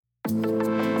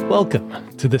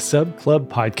Welcome to the Sub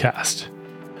Club Podcast,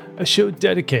 a show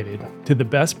dedicated to the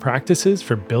best practices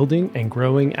for building and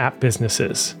growing app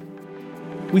businesses.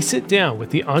 We sit down with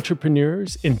the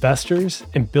entrepreneurs, investors,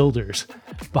 and builders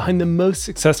behind the most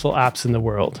successful apps in the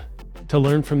world to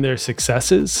learn from their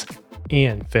successes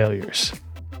and failures.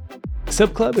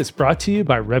 Sub Club is brought to you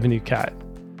by RevenueCat.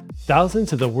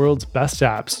 Thousands of the world's best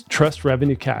apps trust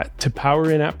RevenueCat to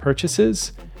power in-app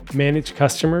purchases, manage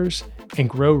customers, and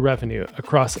grow revenue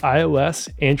across iOS,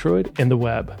 Android, and the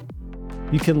web.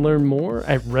 You can learn more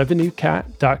at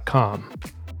revenuecat.com.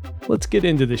 Let's get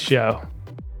into the show.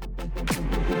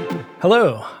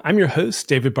 Hello, I'm your host,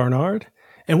 David Barnard,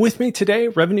 and with me today,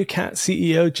 RevenueCat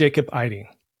CEO Jacob Eiting.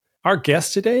 Our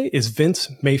guest today is Vince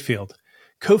Mayfield,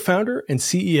 co-founder and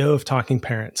CEO of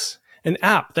TalkingParents, an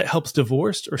app that helps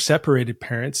divorced or separated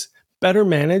parents better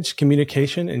manage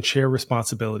communication and share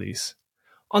responsibilities.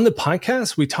 On the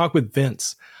podcast, we talk with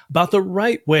Vince about the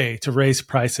right way to raise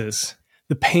prices,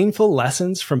 the painful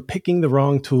lessons from picking the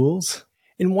wrong tools,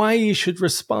 and why you should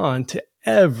respond to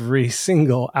every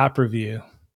single app review.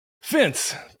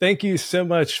 Vince, thank you so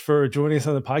much for joining us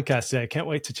on the podcast today. I can't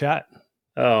wait to chat.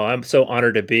 Oh, I'm so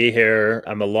honored to be here.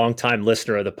 I'm a longtime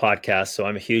listener of the podcast, so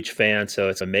I'm a huge fan. So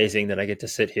it's amazing that I get to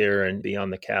sit here and be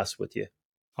on the cast with you.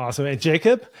 Awesome. And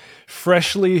Jacob,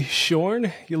 freshly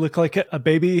shorn. You look like a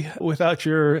baby without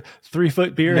your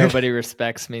 3-foot beard. Nobody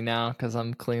respects me now because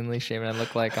I'm cleanly shaven. I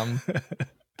look like I'm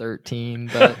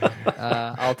 13, but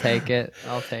I'll take it.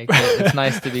 It's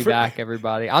nice to be back,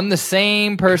 everybody. I'm the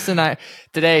same person.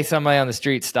 Today, somebody on the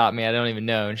street stopped me. I don't even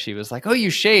know. And she was like, "Oh, you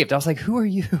shaved." I was like, "Who are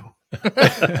you?"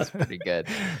 That's pretty good.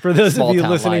 For those of you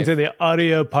listening life. to the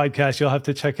audio podcast, you'll have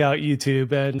to check out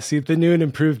YouTube and see the new and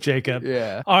improved Jacob.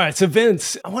 Yeah. All right. So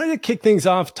Vince, I wanted to kick things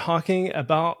off talking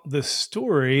about the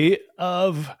story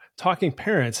of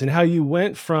TalkingParents and how you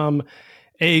went from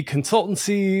a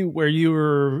consultancy where you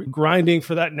were grinding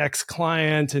for that next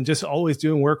client and just always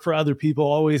doing work for other people,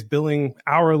 always billing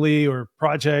hourly or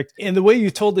project. And the way you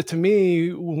told it to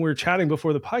me when we were chatting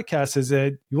before the podcast is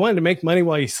that you wanted to make money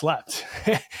while you slept.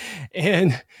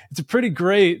 And it's pretty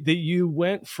great that you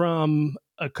went from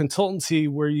a consultancy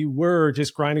where you were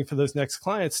just grinding for those next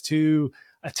clients to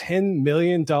a $10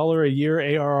 million a year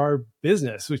ARR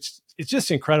business, which is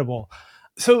just incredible.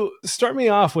 So start me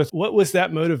off with what was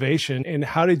that motivation and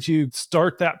how did you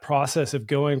start that process of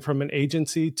going from an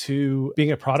agency to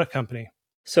being a product company?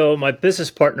 So my business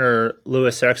partner,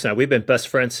 Lewis Erickson, and I, we've been best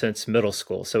friends since middle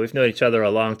school. So we've known each other a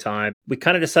long time. We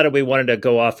kind of decided we wanted to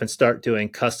go off and start doing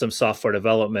custom software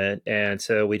development. And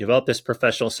so we developed this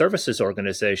professional services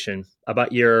organization.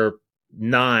 About year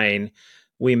 9,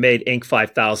 we made Inc.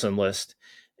 5000 list.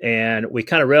 And we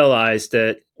kind of realized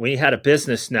that we had a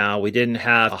business now, we didn't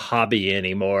have a hobby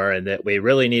anymore, and that we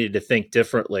really needed to think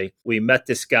differently. We met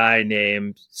this guy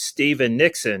named Steven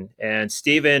Nixon, and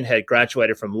Steven had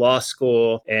graduated from law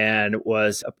school and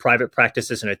was a private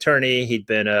practice as an attorney. He'd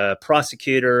been a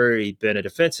prosecutor, he'd been a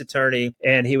defense attorney,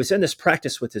 and he was in this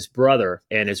practice with his brother,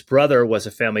 and his brother was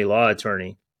a family law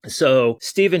attorney. So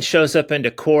Steven shows up into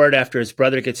court after his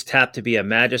brother gets tapped to be a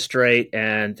magistrate,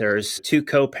 and there's 2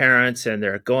 co-parents, and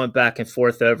they're going back and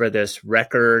forth over this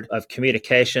record of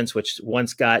communications, which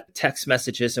one's got text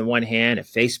messages in one hand, a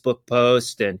Facebook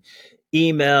post, and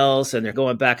emails, and they're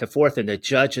going back and forth, and the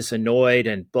judge is annoyed,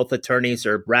 and both attorneys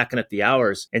are racking up the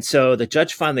hours. And so the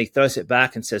judge finally throws it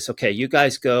back and says, "Okay, you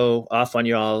guys go off on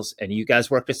y'all's and you guys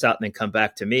work this out and then come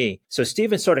back to me." So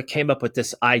Steven sort of came up with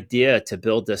this idea to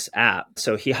build this app.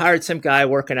 So he hired some guy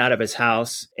working out of his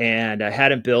house and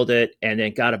had him build it, and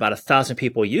then got about 1,000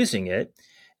 people using it.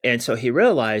 And so he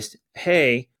realized,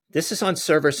 hey, this is on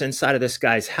servers inside of this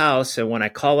guy's house. And when I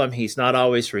call him, he's not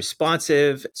always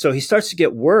responsive. So he starts to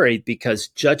get worried because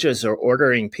judges are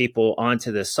ordering people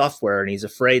onto this software, and he's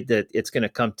afraid that it's going to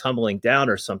come tumbling down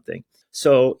or something.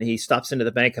 So he stops into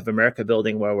the Bank of America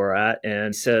building where we're at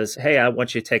and says, "Hey, I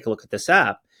want you to take a look at this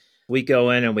app." We go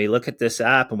in and we look at this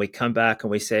app and we come back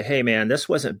and we say, "Hey, man, this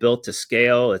wasn't built to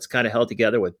scale. It's kind of held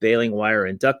together with baling wire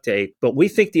and duct tape, but we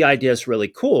think the idea is really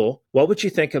cool. What would you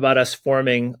think about us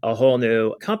forming a whole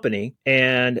new company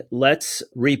and let's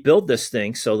rebuild this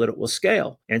thing so that it will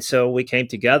scale?" And so we came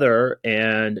together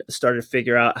and started to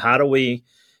figure out how do we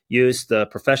use the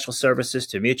professional services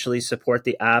to mutually support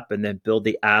the app and then build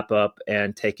the app up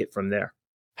and take it from there.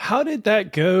 How did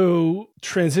that go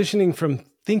transitioning from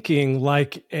thinking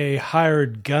like a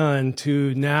hired gun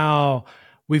to now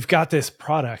we've got this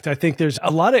product? I think there's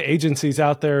a lot of agencies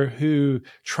out there who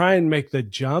try and make the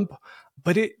jump,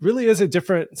 but it really is a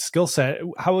different skill set.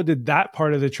 How did that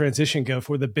part of the transition go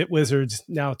for the BitWizards,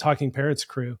 now TalkingParents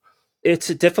crew? It's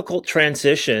a difficult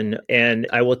transition. And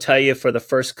I will tell you, for the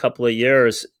first couple of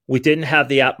years, we didn't have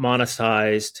the app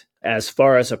monetized. As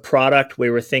far as a product,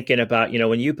 we were thinking about,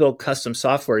 when you build custom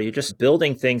software, you're just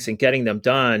building things and getting them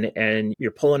done, and you're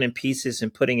pulling in pieces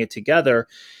and putting it together.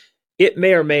 It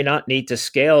may or may not need to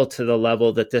scale to the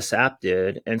level that this app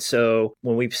did. And so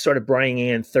when we started bringing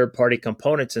in third-party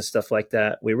components and stuff like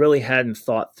that, we really hadn't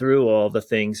thought through all the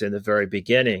things in the very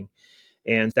beginning.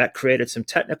 And that created some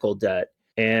technical debt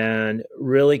and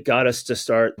really got us to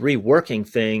start reworking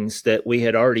things that we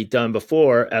had already done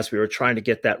before as we were trying to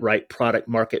get that right product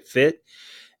market fit.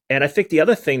 And I think the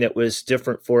other thing that was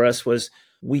different for us was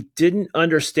we didn't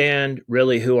understand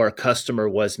really who our customer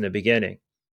was in the beginning.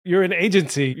 You're an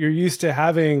agency. You're used to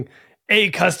having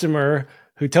a customer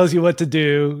who tells you what to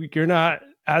do. You're not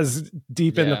as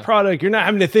deep in the product. You're not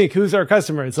having to think, who's our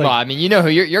customer? It's like, well, I mean, who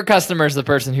your customer is, the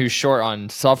person who's short on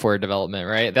software development,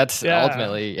 right? That's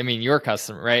ultimately, your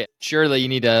customer, right? Surely you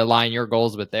need to align your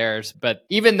goals with theirs. But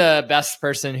even the best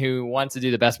person who wants to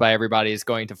do the best by everybody is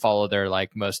going to follow their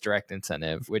most direct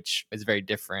incentive, which is very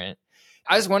different.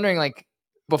 I was wondering,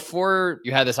 before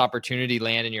you had this opportunity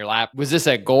land in your lap, was this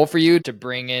a goal for you to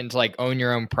bring in to own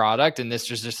your own product? And this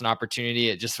was just an opportunity.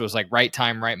 It just was right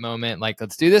time, right moment.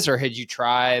 Let's do this. Or had you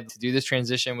tried to do this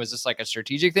transition? Was this a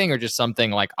strategic thing or just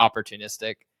something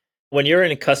opportunistic? When you're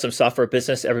in a custom software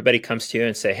business, everybody comes to you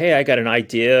and say, hey, I got an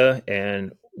idea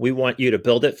and we want you to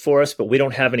build it for us, but we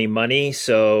don't have any money.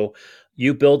 So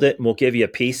you build it and we'll give you a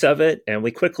piece of it. And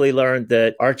we quickly learned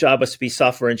that our job was to be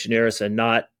software engineers and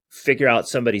not figure out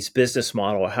somebody's business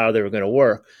model or how they were going to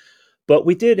work. But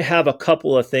we did have a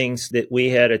couple of things that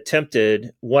we had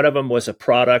attempted. One of them was a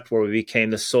product where we became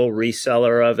the sole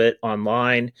reseller of it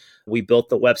online. We built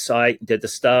the website, did the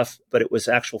stuff, but it was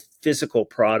actual physical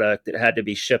product that had to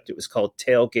be shipped. It was called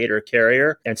Tailgater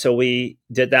Carrier. And so we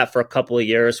did that for a couple of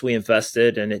years. We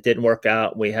invested and it didn't work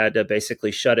out. We had to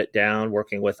basically shut it down,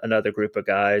 working with another group of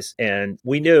guys. And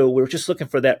we knew we were just looking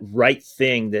for that right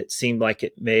thing that seemed like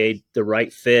it made the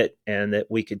right fit and that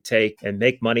we could take and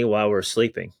make money while we were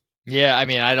sleeping. Yeah, I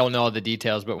mean, I don't know all the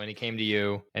details, but when it came to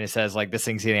you and it says this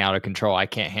thing's getting out of control, I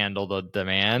can't handle the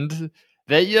demand,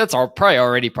 that's probably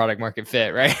already product market fit,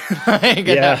 right? At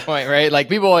that point, right?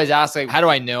 People always ask, how do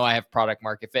I know I have product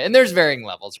market fit? And there's varying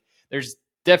levels. There's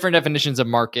different definitions of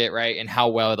market, right? And how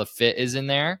well the fit is in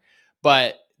there.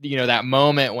 But that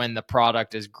moment when the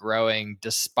product is growing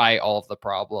despite all of the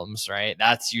problems, right?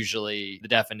 That's usually the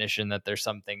definition that there's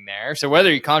something there. So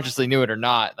whether you consciously knew it or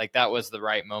not, that was the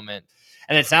right moment.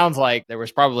 And it sounds like there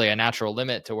was probably a natural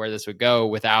limit to where this would go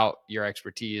without your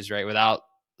expertise, right? Without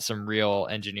some real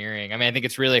engineering. I mean, I think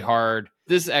it's really hard.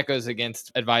 This echoes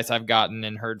against advice I've gotten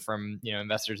and heard from,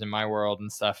 investors in my world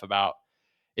and stuff about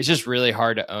it's just really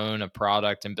hard to own a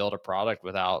product and build a product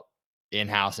without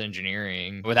in-house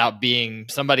engineering, without being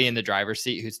somebody in the driver's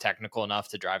seat who's technical enough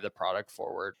to drive the product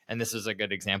forward. And this is a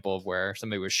good example of where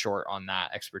somebody was short on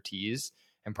that expertise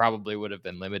and probably would have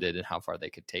been limited in how far they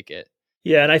could take it.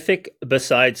 Yeah, and I think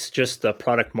besides just the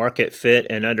product market fit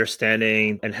and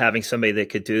understanding and having somebody that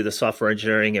could do the software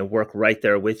engineering and work right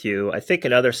there with you, I think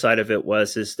another side of it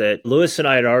is that Lewis and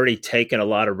I had already taken a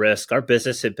lot of risk. Our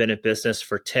business had been in business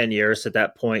for 10 years at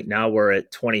that point. Now we're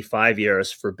at 25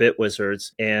 years for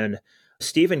BitWizards. And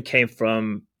Stephen came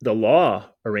from the law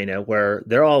arena where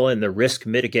they're all in the risk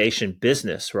mitigation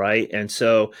business, right? And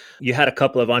so you had a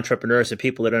couple of entrepreneurs and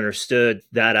people that understood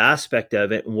that aspect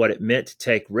of it and what it meant to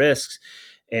take risks.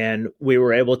 And we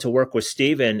were able to work with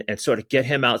Stephen and sort of get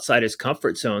him outside his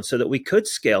comfort zone so that we could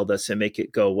scale this and make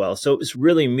it go well. So it was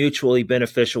really mutually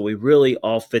beneficial. We really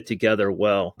all fit together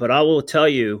well. But I will tell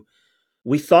you,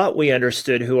 we thought we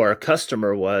understood who our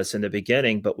customer was in the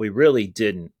beginning, but we really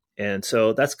didn't. And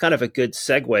so that's kind of a good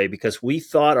segue because we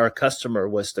thought our customer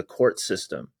was the court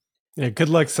system. Yeah, good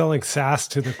luck selling SaaS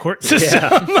to the court system.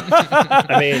 Yeah.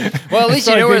 I mean, well, at least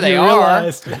you know where they are.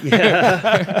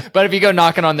 Yeah. But if you go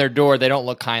knocking on their door, they don't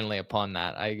look kindly upon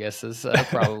that, I guess is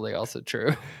probably also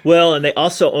true. Well, and they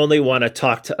also only want to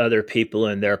talk to other people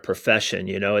in their profession.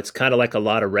 It's kind of like a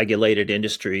lot of regulated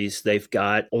industries. They've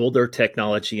got older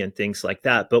technology and things like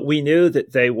that. But we knew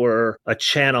that they were a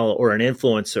channel or an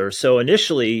influencer. So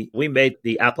initially, we made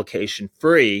the application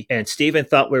free, and Stephen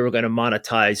thought we were going to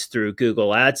monetize through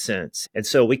Google AdSense. And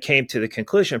so we came to the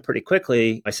conclusion pretty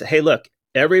quickly. I said, hey, look,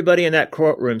 everybody in that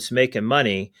courtroom's making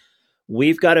money.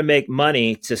 We've got to make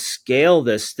money to scale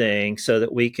this thing so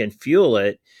that we can fuel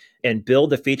it and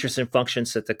build the features and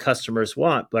functions that the customers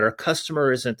want. But our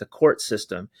customer isn't the court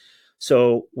system.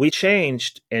 So we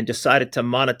changed and decided to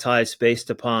monetize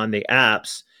based upon the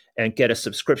apps and get a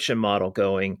subscription model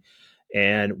going.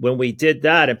 And when we did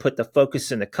that and put the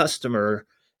focus in the customer,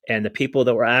 And the people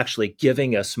that were actually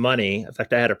giving us money, in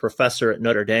fact, I had a professor at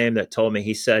Notre Dame that told me,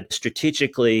 he said,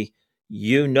 strategically,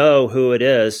 you know who it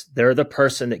is. They're the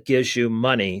person that gives you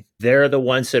money. They're the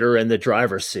ones that are in the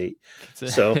driver's seat.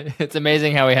 So it's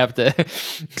amazing how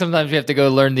sometimes we have to go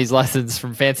learn these lessons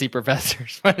from fancy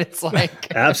professors, but it's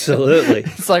like, absolutely.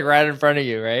 It's like right in front of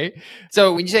you, right?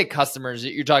 So when you say customers,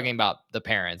 you're talking about the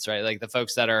parents, right? Like the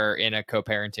folks that are in a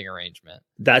co-parenting arrangement.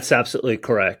 That's absolutely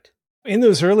correct. In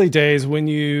those early days, when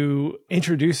you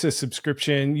introduced a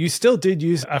subscription, you still did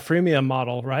use a freemium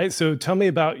model, right? So tell me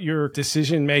about your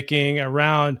decision-making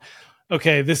around,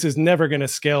 okay, this is never going to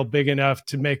scale big enough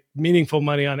to make meaningful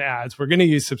money on ads. We're going to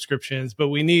use subscriptions, but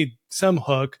we need some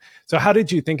hook. So how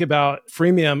did you think about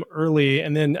freemium early?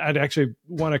 And then I'd actually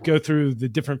want to go through the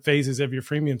different phases of your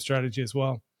freemium strategy as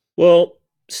well. Well,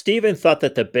 Stephen thought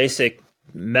that the basic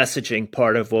messaging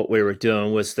part of what we were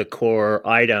doing was the core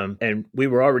item, and we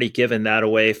were already giving that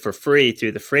away for free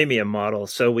through the freemium model.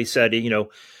 So we said,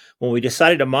 when we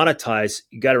decided to monetize,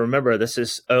 you got to remember this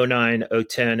is 09,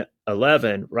 010,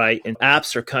 11, right? And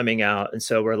apps are coming out. And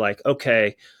so we're like,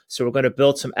 okay, so we're going to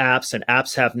build some apps, and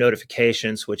apps have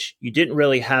notifications, which you didn't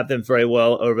really have them very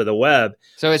well over the web.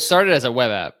 So it started as a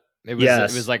web app. It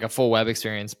Yes. was like a full web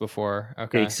experience before.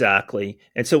 Okay. Exactly.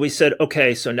 And so we said,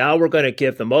 okay, so now we're going to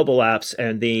give the mobile apps,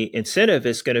 and the incentive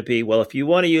is going to be, well, if you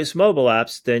want to use mobile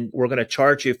apps, then we're going to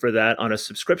charge you for that on a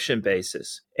subscription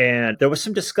basis. And there was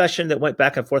some discussion that went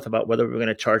back and forth about whether we were going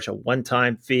to charge a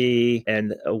one-time fee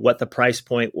and what the price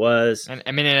point was. And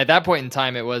I mean, and at that point in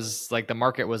time, it was like the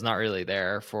market was not really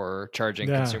there for charging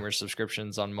consumer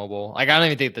subscriptions on mobile. Like I don't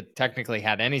even think that technically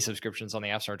had any subscriptions on the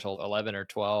App Store until 11 or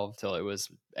 12, till it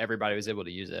was everybody was able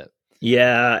to use it.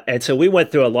 Yeah. And so we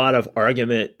went through a lot of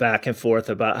argument back and forth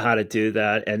about how to do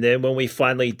that. And then when we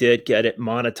finally did get it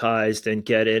monetized and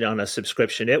get it on a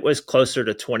subscription, it was closer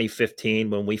to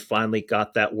 2015 when we finally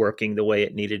got that working the way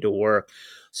it needed to work.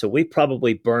 So we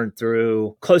probably burned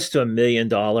through close to $1 million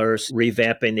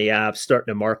revamping the app,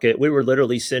 starting to market. We were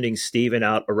literally sending Stephen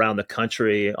out around the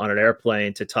country on an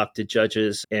airplane to talk to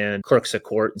judges and clerks of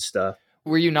court and stuff.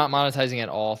 Were you not monetizing at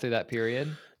all through that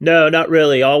period? No, not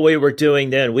really. All we were doing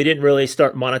then, we didn't really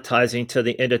start monetizing till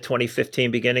the end of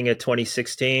 2015, beginning of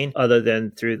 2016, other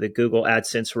than through the Google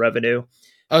AdSense revenue.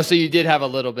 Oh, so you did have a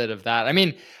little bit of that. I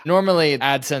mean, normally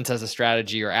AdSense as a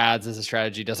strategy or ads as a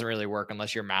strategy doesn't really work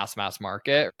unless you're mass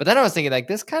market. But then I was thinking like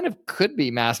this kind of could be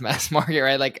mass market,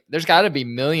 right? Like there's got to be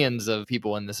millions of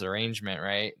people in this arrangement,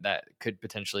 right? That could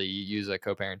potentially use a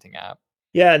co-parenting app.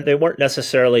 Yeah, and they weren't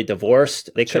necessarily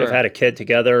divorced. They could have had a kid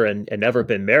together and never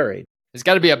been married. It's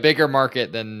got to be a bigger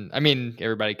market than, I mean,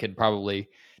 everybody could probably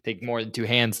take more than two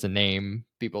hands to name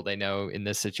people they know in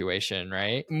this situation,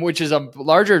 right? Which is a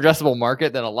larger addressable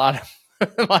market than a lot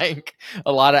of like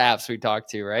a lot of apps we talk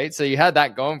to, right? So you had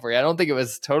that going for you. I don't think it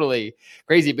was totally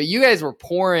crazy, but you guys were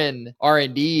pouring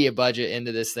R&D budget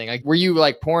into this thing. Like, were you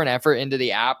like pouring effort into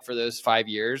the app for those 5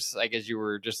 years? Like as you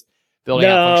were just building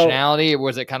out functionality?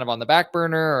 Was it kind of on the back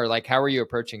burner, or like how were you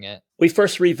approaching it? We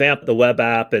first revamped the web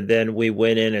app, and then we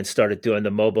went in and started doing the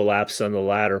mobile apps on the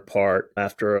latter part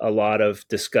after a lot of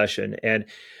discussion. And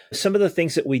some of the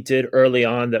things that we did early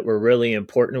on that were really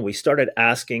important, we started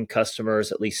asking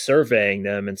customers, at least surveying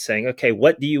them and saying, okay,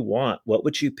 what do you want? What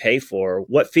would you pay for?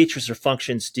 What features or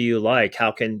functions do you like?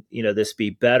 How can, this be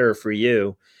better for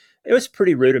you? It was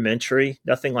pretty rudimentary,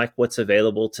 nothing like what's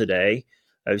available today.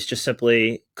 It was just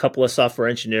simply a couple of software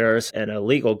engineers and a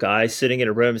legal guy sitting in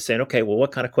a room saying, okay, well,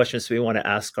 what kind of questions do we want to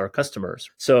ask our customers?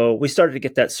 So we started to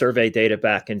get that survey data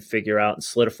back and figure out and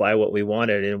solidify what we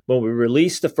wanted. And when we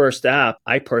released the first app,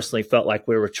 I personally felt like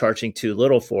we were charging too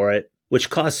little for it,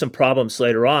 which caused some problems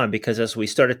later on, because as we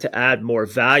started to add more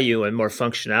value and more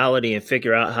functionality and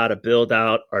figure out how to build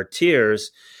out our tiers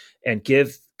and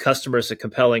give customers a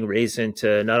compelling reason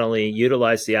to not only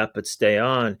utilize the app, but stay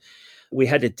on, we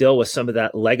had to deal with some of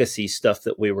that legacy stuff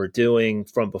that we were doing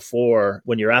from before.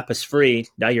 When your app is free,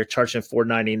 now you're charging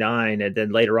 $4.99, and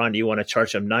then later on you want to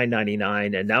charge them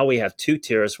 $9.99, and now we have two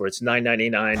tiers where it's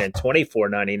 $9.99 and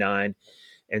 $24.99.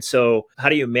 And so how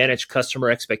do you manage customer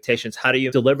expectations? How do you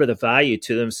deliver the value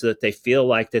to them so that they feel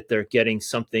like that they're getting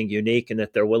something unique and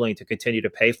that they're willing to continue to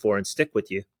pay for and stick with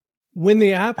you? When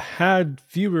the app had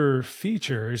fewer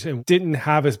features and didn't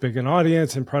have as big an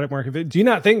audience and product market fit, do you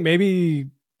not think maybe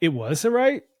it was the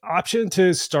right option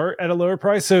to start at a lower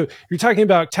price? So you're talking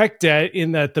about tech debt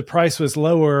in that the price was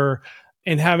lower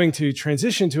and having to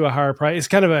transition to a higher price. It's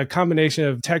kind of a combination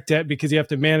of tech debt because you have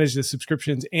to manage the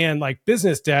subscriptions, and like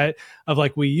business debt of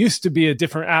like, we used to be a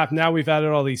different app. Now we've added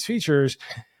all these features.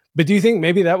 But do you think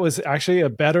maybe that was actually a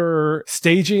better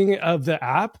staging of the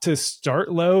app to start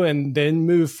low and then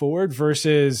move forward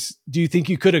versus do you think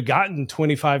you could have gotten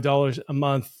 $25 a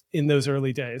month in those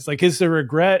early days? Like, is the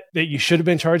regret that you should have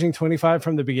been charging 25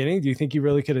 from the beginning? Do you think you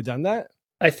really could have done that?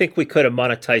 I think we could have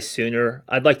monetized sooner.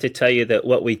 I'd like to tell you that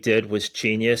what we did was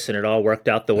genius and it all worked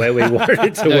out the way we wanted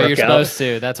it to No, work you're out. supposed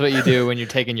to. That's what you do when you're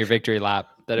taking your victory lap.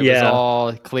 That it was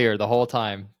all clear the whole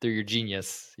time through your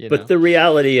genius. But the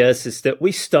reality is that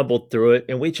we stumbled through it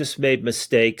and we just made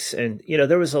mistakes. And,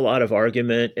 there was a lot of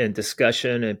argument and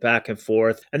discussion and back and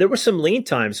forth. And there were some lean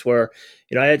times where,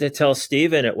 I had to tell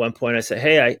Steven at one point, I said,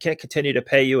 hey, I can't continue to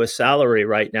pay you a salary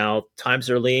right now. Times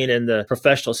are lean in the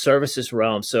professional services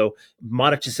realm. So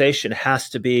monetization has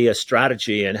to be a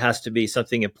strategy and has to be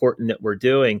something important that we're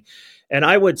doing. And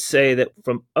I would say that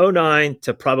from 09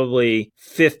 to probably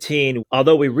 15,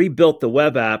 although we rebuilt the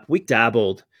web app, we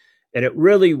dabbled. And it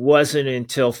really wasn't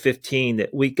until 15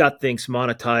 that we got things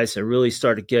monetized and really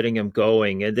started getting them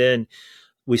going. And then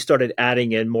we started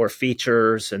adding in more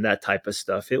features and that type of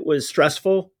stuff. It was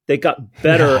stressful. They got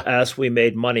better as we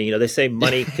made money. They say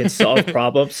money can solve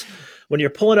problems. When you're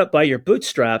pulling up by your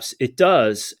bootstraps, it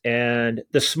does. And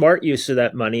the smart use of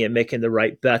that money and making the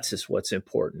right bets is what's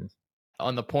important.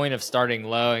 On the point of starting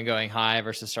low and going high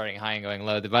versus starting high and going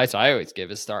low, the advice I always give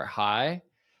is start high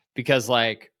because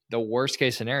the worst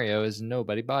case scenario is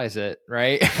nobody buys it,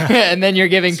 right? And then you're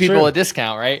giving people a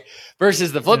discount, right?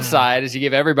 Versus the flip side is you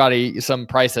give everybody some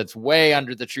price that's way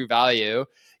under the true value.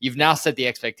 You've now set the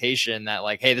expectation that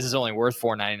hey, this is only worth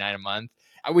 $4.99 a month,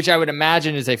 which I would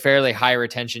imagine is a fairly high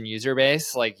retention user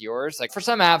base like yours. Like for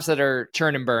some apps that are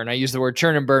churn and burn, I use the word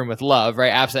churn and burn with love,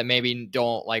 right? Apps that maybe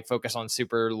don't focus on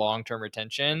super long-term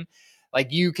retention.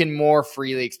 You can more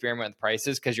freely experiment with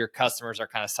prices because your customers are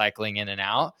kind of cycling in and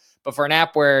out. But for an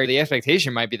app where the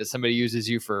expectation might be that somebody uses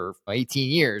you for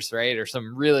 18 years, right? Or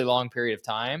some really long period of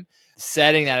time,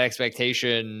 setting that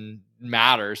expectation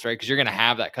matters, right? Because you're going to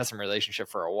have that customer relationship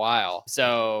for a while.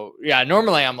 So yeah,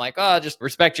 normally I'm just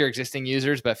respect your existing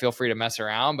users, but feel free to mess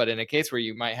around. But in a case where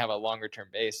you might have a longer term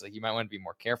base, you might want to be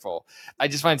more careful. I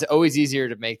just find it's always easier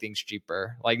to make things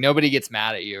cheaper. Nobody gets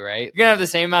mad at you, right? You're going to have the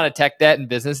same amount of tech debt and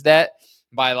business debt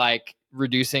by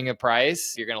reducing a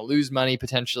price. You're going to lose money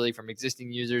potentially from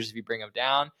existing users if you bring them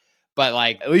down. But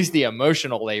at least the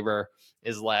emotional labor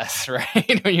is less,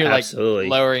 right? When you're Absolutely.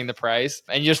 Lowering the price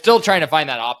and you're still trying to find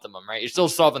that optimum, right? You're still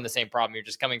solving the same problem. You're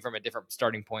just coming from a different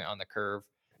starting point on the curve.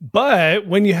 But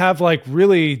when you have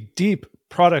really deep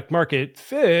product market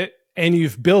fit and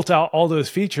you've built out all those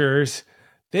features,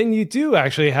 then you do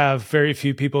actually have very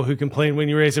few people who complain when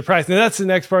you raise the price. And that's the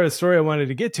next part of the story I wanted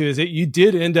to get to, is that you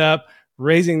did end up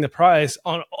raising the price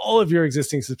on all of your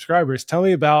existing subscribers. Tell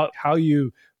me about how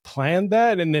you planned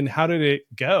that and then how did it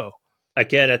go?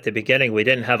 Again, at the beginning, we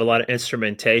didn't have a lot of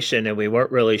instrumentation and we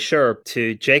weren't really sure.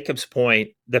 To Jacob's point,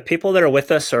 the people that are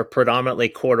with us are predominantly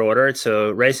court ordered.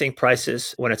 So raising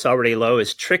prices when it's already low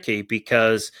is tricky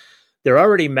because they're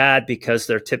already mad because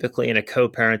they're typically in a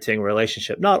co-parenting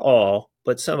relationship. Not all,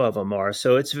 but some of them are.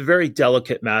 So it's a very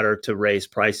delicate matter to raise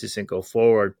prices and go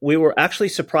forward. We were actually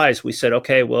surprised. We said,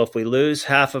 okay, well, if we lose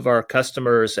half of our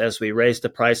customers as we raise the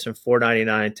price from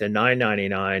 $4.99 to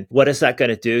 $9.99, what is that going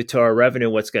to do to our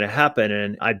revenue? What's going to happen?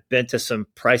 And I'd been to some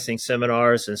pricing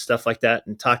seminars and stuff like that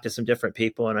and talked to some different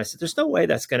people. And I said, there's no way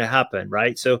that's going to happen,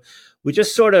 right? So we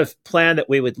just sort of planned that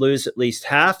we would lose at least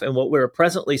half. And what we were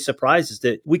pleasantly surprised is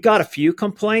that we got a few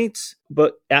complaints,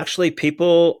 but actually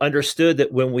people understood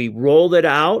that when we rolled it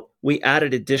out, we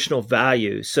added additional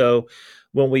value. So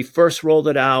when we first rolled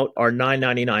it out, our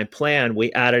 $9.99 plan,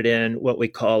 we added in what we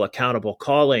call accountable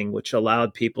calling, which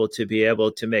allowed people to be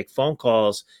able to make phone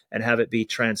calls and have it be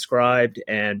transcribed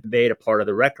and made a part of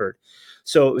the record.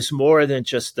 So it was more than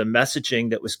just the messaging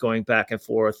that was going back and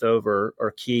forth over or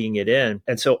keying it in.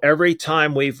 And so every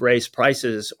time we've raised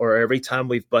prices or every time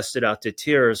we've busted out to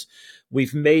tiers,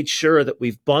 we've made sure that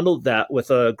we've bundled that with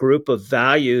a group of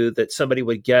value that somebody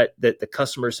would get that the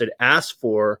customers had asked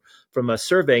for from us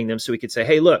surveying them. So we could say,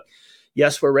 hey, look,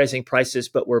 yes, we're raising prices,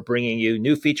 but we're bringing you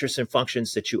new features and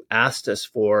functions that you asked us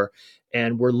for.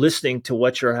 And we're listening to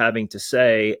what you're having to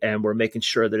say, and we're making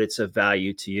sure that it's of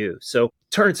value to you. So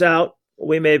turns out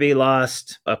we maybe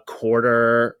lost a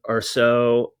quarter or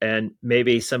so, and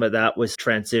maybe some of that was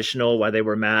transitional while they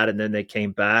were mad and then they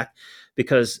came back.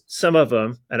 Because some of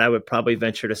them, and I would probably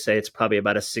venture to say it's probably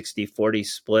about a 60-40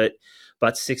 split,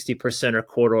 about 60% are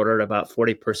court ordered, about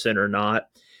 40% are not.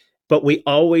 But we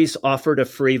always offered a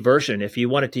free version. If you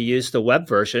wanted to use the web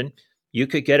version, you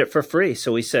could get it for free.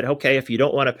 So we said, okay, if you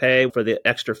don't want to pay for the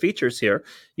extra features here,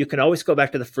 you can always go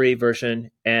back to the free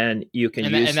version and you can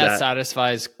use that. And that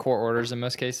satisfies court orders in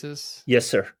most cases? Yes,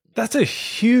 sir. That's a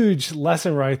huge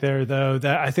lesson right there, though,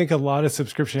 that I think a lot of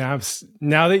subscription apps,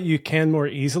 now that you can more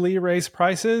easily raise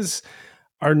prices,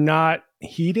 are not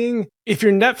heeding. If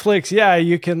you're Netflix, yeah,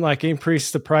 you can like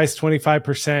increase the price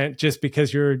 25% just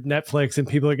because you're Netflix and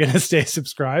people are going to stay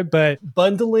subscribed. But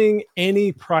bundling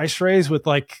any price raise with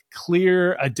like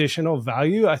clear additional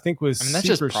value, I think was that's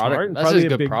super just smart. product. And That's probably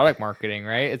just a good product marketing,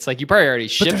 right? It's like you probably already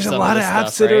but shipped there's a some lot of of this apps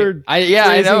stuff, that right?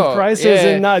 are I know prices Yeah.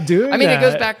 and not doing I mean, that. it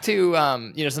goes back to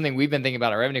something we've been thinking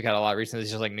about at Revenue Cut a lot recently.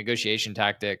 Is just like negotiation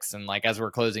tactics, and like as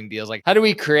we're closing deals, like how do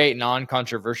we create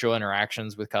non-controversial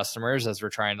interactions with customers as we're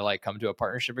trying to like come to a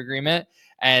partnership agreement?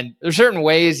 And there's certain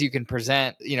ways you can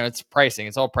present, it's pricing.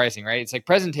 It's all pricing, right? It's like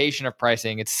presentation of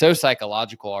pricing. It's so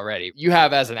psychological already. You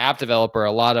have, as an app developer,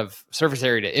 a lot of surface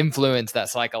area to influence that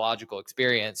psychological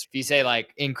experience. If you say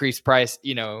like increased price,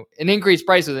 an increased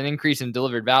price with an increase in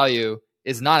delivered value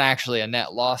is not actually a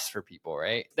net loss for people,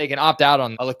 right? They can opt out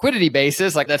on a liquidity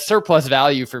basis, like that's surplus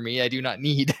value for me. I do not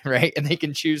need, right? And they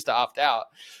can choose to opt out.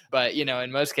 But,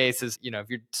 in most cases, if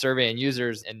you're surveying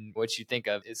users and what you think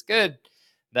of is good,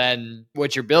 then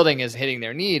what you're building is hitting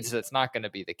their needs. That's not going to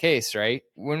be the case, right?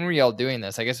 When were y'all doing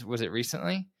this? I guess, was it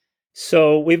recently?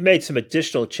 So we've made some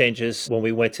additional changes when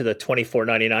we went to the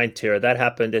 $24.99 tier. That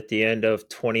happened at the end of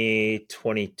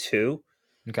 2022.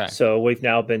 Okay. So we've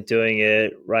now been doing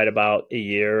it right about a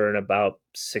year and about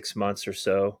 6 months or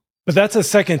so. But that's a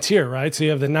second tier, right? So you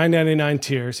have the $9.99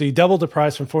 tier. So you doubled the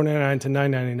price from $4.99 to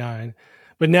 $9.99.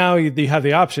 But now you have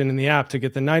the option in the app to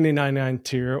get the $9.99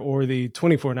 tier or the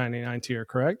 $24.99 tier,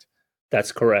 correct?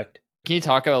 That's correct. Can you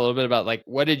talk a little bit about like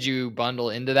what did you bundle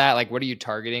into that? Like what are you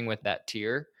targeting with that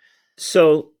tier?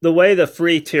 So the way the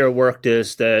free tier worked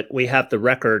is that we have the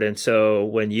record. And so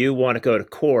when you want to go to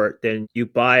court, then you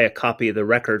buy a copy of the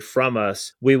record from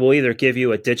us. We will either give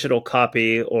you a digital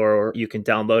copy or you can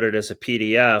download it as a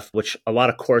PDF, which a lot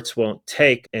of courts won't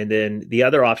take. And then the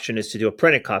other option is to do a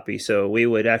printed copy. So we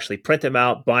would actually print them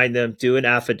out, bind them, do an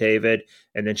affidavit,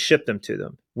 and then ship them to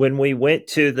them. When we went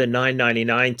to the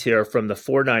 $9.99 tier from the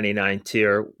 $4.99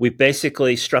 tier, we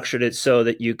basically structured it so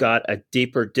that you got a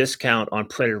deeper discount on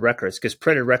printed records because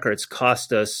printed records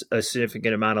cost us a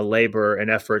significant amount of labor and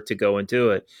effort to go and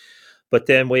do it. But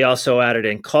then we also added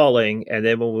in calling. And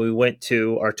then when we went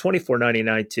to our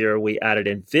 $24.99 tier, we added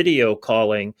in video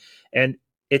calling. And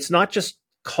it's not just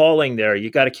calling there.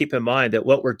 You got to keep in mind that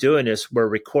what we're doing is we're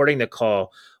recording the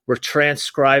call. We're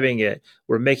transcribing it.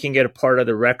 We're making it a part of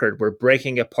the record. We're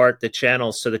breaking apart the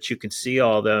channels so that you can see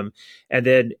all of them. And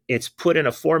then it's put in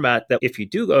a format that if you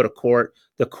do go to court,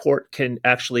 the court can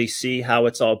actually see how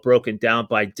it's all broken down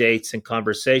by dates and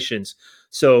conversations.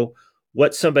 So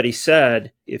what somebody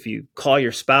said, if you call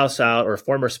your spouse out or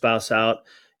former spouse out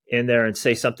in there and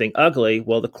say something ugly,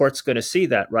 well, the court's going to see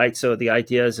that, right? So the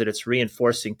idea is that it's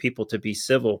reinforcing people to be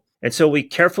civil. And so we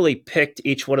carefully picked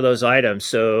each one of those items.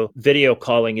 So video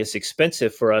calling is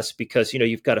expensive for us because,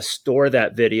 you've got to store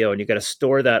that video and you got to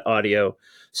store that audio.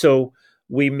 So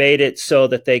we made it so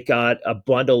that they got a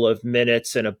bundle of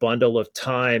minutes and a bundle of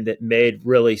time that made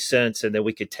really sense. And then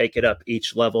we could take it up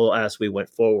each level as we went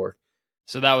forward.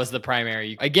 So that was the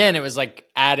primary. Again, it was like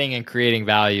adding and creating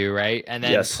value, right? And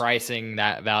then pricing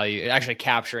that value, actually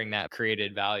capturing that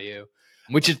created value,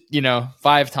 which is,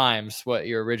 5 times what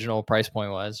your original price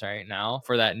point was right now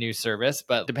for that new service.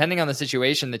 But depending on the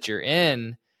situation that you're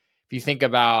in, if you think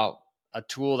about a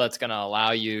tool that's going to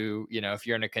allow you, if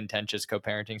you're in a contentious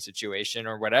co-parenting situation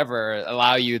or whatever,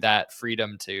 allow you that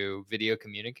freedom to video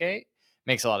communicate.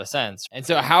 Makes a lot of sense. And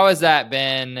so how has that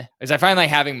been? Because I find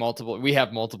like we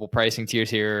have multiple pricing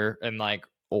tiers here and like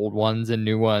old ones and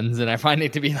new ones. And I find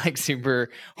it to be like super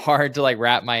hard to like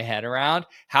wrap my head around.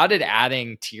 How did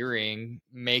adding tiering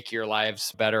make your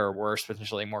lives better or worse,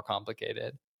 potentially more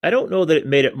complicated? I don't know that it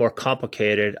made it more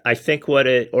complicated. I think what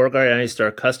it organized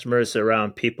our customers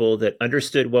around people that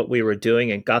understood what we were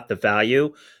doing and got the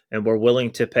value and were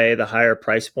willing to pay the higher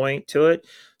price point to it.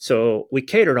 So we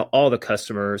cater to all the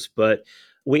customers, but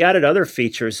we added other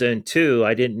features in too.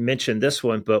 I didn't mention this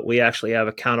one, but we actually have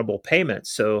accountable payments.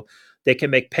 So they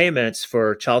can make payments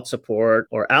for child support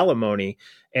or alimony,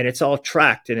 and it's all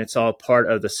tracked and it's all part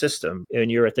of the system.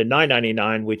 And you're at the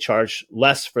 $9.99, we charge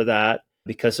less for that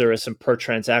because there is some per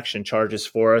transaction charges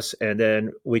for us. And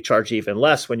then we charge even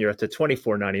less when you're at the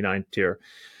 $24.99 tier.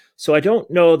 So I don't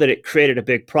know that it created a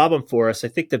big problem for us. I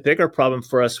think the bigger problem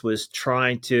for us was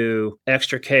trying to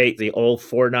extricate the old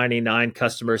 $4.99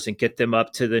 customers and get them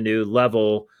up to the new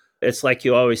level. It's like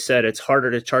you always said, it's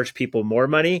harder to charge people more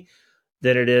money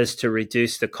than it is to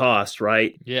reduce the cost,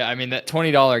 right? Yeah, I mean, that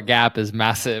 $20 gap is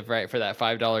massive, right? For that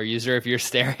 $5 user. If you're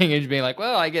staring and being like,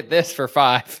 well, I get this for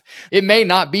 $5, it may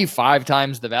not be 5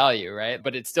 times the value, right?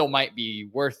 But it still might be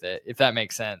worth it, if that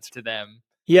makes sense to them.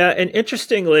 Yeah, and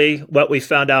interestingly, what we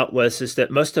found out is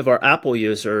that most of our Apple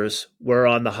users were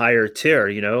on the higher tier.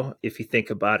 If you think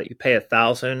about it, you pay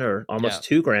 $1,000 or almost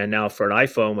 $2,000 now for an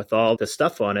iPhone with all the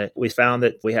stuff on it. We found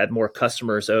that we had more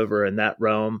customers over in that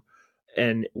realm,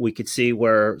 and we could see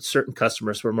where certain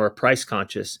customers were more price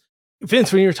conscious.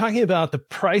 Vince, when you're talking about the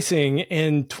pricing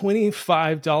and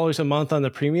 $25 a month on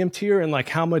the premium tier and like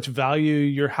how much value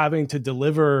you're having to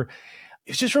deliver,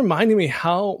 it's just reminding me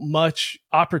how much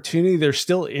opportunity there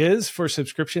still is for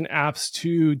subscription apps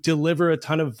to deliver a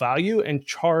ton of value and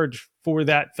charge for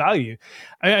that value.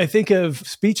 I think of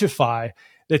Speechify,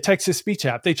 the text-to-speech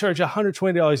app. They charge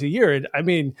 $120 a year. And I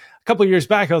mean, a couple of years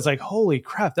back, I was like, holy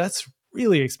crap, that's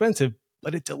really expensive,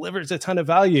 but it delivers a ton of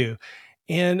value.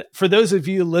 And for those of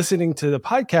you listening to the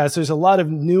podcast, there's a lot of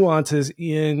nuances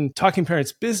in Talking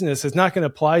Parents business. It's not going to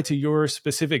apply to your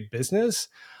specific business,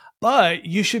 but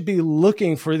you should be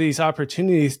looking for these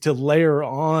opportunities to layer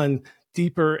on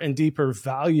deeper and deeper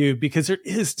value, because there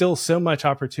is still so much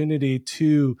opportunity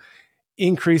to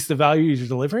increase the value you're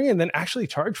delivering and then actually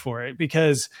charge for it.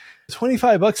 Because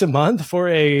 $25 a month for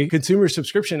a consumer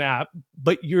subscription app,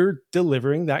 but you're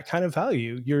delivering that kind of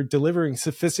value. You're delivering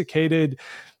sophisticated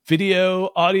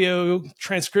video, audio,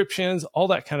 transcriptions, all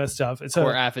that kind of stuff. It's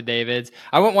or affidavits.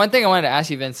 One thing I wanted to ask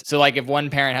you, Vince. So like if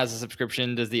one parent has a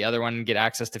subscription, does the other one get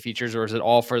access to features, or is it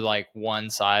all for like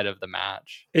one side of the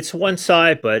match? It's one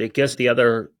side, but it gives the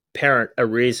other parent a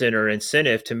reason or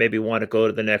incentive to maybe want to go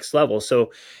to the next level.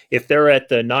 So if they're at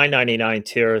the $9.99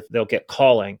 tier, they'll get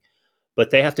calling, but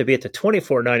they have to be at the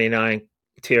 $24.99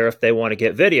 tier if they want to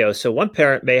get video. So one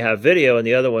parent may have video and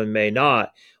the other one may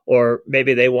not. Or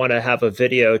maybe they want to have a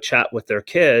video chat with their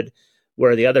kid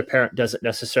where the other parent doesn't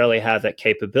necessarily have that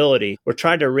capability. We're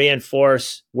trying to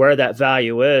reinforce where that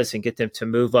value is and get them to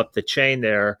move up the chain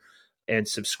there and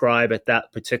subscribe at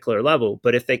that particular level.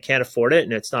 But if they can't afford it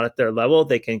and it's not at their level,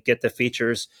 they can get the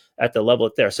features at the level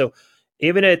there. So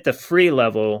even at the free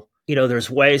level, there's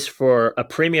ways for a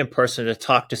premium person to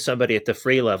talk to somebody at the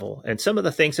free level. And some of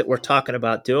the things that we're talking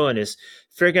about doing is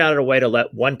figuring out a way to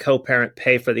let one co-parent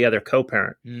pay for the other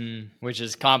co-parent. Which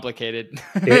is complicated.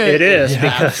 It is.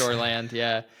 Because Shoreland,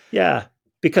 yeah. Yeah.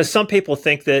 Because some people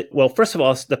think that, well, first of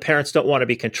all, the parents don't want to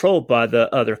be controlled by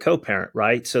the other co-parent,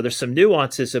 right? So there's some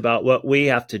nuances about what we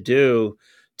have to do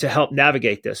to help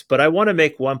navigate this. But I want to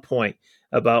make one point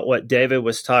about what David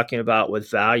was talking about with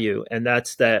value. And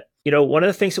that's that, one of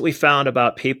the things that we found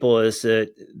about people is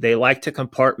that they like to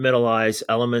compartmentalize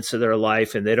elements of their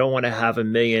life and they don't want to have a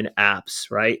million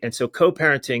apps, right? And so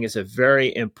co-parenting is a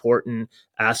very important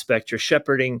aspect. You're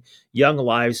shepherding young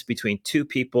lives between two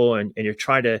people and you're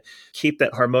trying to keep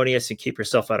that harmonious and keep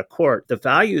yourself out of court. The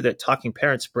value that Talking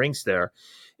Parents brings there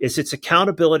is its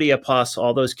accountability across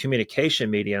all those communication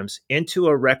mediums into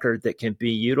a record that can be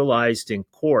utilized in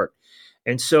court.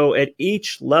 And so at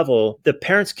each level, the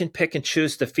parents can pick and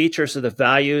choose the features of the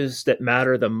values that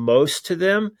matter the most to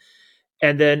them,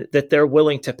 and then that they're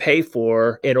willing to pay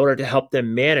for in order to help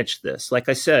them manage this. Like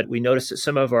I said, we noticed that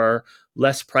some of our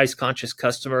less price conscious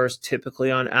customers,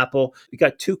 typically on Apple, we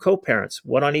got two co-parents,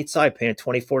 one on each side paying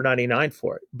 $24.99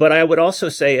 for it. But I would also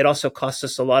say it also costs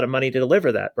us a lot of money to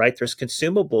deliver that, right? There's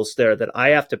consumables there that I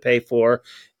have to pay for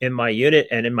in my unit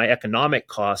and in my economic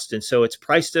cost. And so it's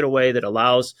priced in a way that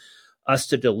allows us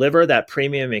to deliver that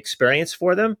premium experience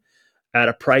for them at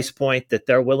a price point that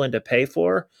they're willing to pay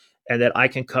for, and that I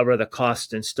can cover the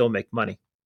cost and still make money.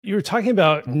 You were talking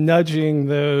about nudging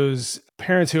those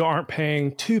parents who aren't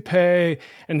paying to pay,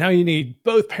 and now you need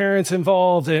both parents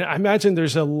involved. And I imagine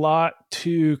there's a lot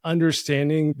to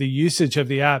understanding the usage of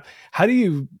the app. How do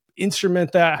you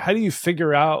instrument that? How do you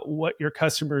figure out what your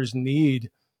customers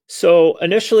need? So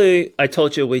initially, I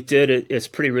told you we did it. It's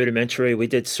pretty rudimentary. We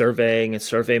did surveying and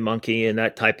SurveyMonkey and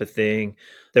that type of thing.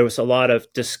 There was a lot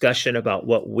of discussion about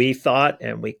what we thought,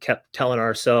 and we kept telling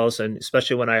ourselves, and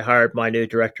especially when I hired my new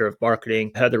director of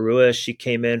marketing, Heather Ruiz, she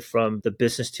came in from the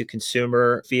business to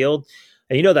consumer field.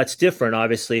 And that's different,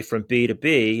 obviously, from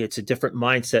B2B. It's a different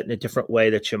mindset and a different way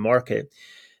that you market.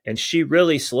 And she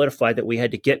really solidified that we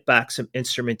had to get back some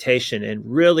instrumentation and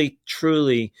really,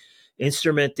 truly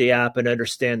instrument the app and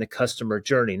understand the customer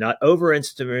journey, not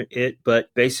over-instrument it,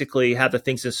 but basically have the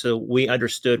things so we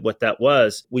understood what that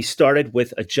was. We started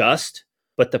with Adjust,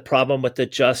 but the problem with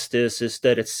Adjust is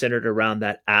that it's centered around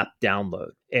that app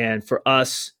download. And for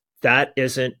us, that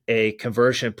isn't a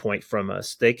conversion point from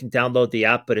us. They can download the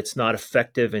app, but it's not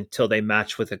effective until they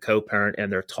match with a co-parent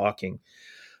and they're talking.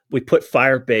 we put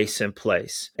Firebase in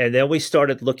place. And then we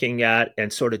started looking at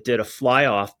and sort of did a fly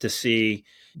off to see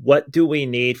what do we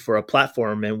need for a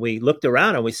platform. And we looked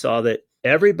around and we saw that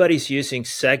everybody's using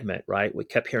Segment, right? We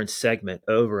kept hearing Segment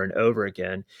over and over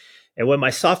again. And when my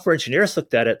software engineers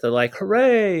looked at it, they're like,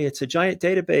 hooray, it's a giant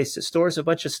database that stores a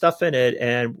bunch of stuff in it,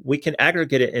 and we can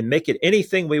aggregate it and make it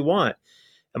anything we want.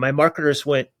 And my marketers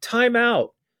went, time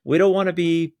out. We don't want to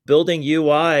be building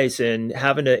UIs and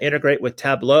having to integrate with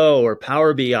Tableau or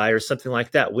Power BI or something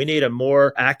like that. We need a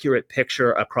more accurate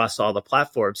picture across all the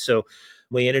platforms. So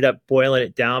we ended up boiling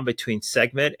it down between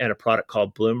Segment and a product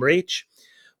called Bloomreach.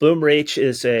 Bloomreach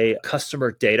is a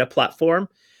customer data platform,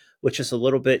 which is a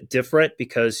little bit different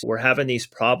because we're having these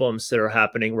problems that are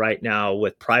happening right now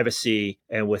with privacy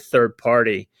and with third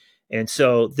party. And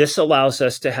so this allows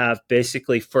us to have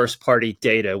basically first-party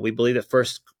data. We believe that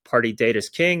first-party data is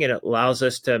king, and it allows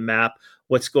us to map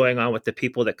what's going on with the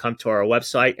people that come to our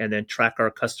website and then track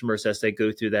our customers as they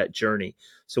go through that journey.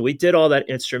 So we did all that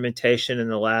instrumentation in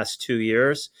the last 2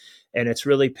 years, and it's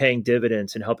really paying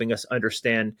dividends and helping us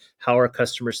understand how our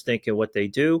customers think and what they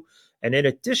do. And in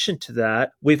addition to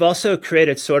that, we've also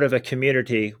created sort of a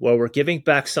community where we're giving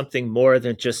back something more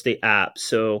than just the app.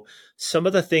 So some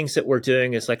of the things that we're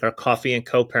doing is like our coffee and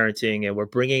co-parenting, and we're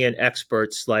bringing in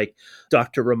experts like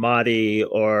Dr. Ramadi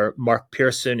or Mark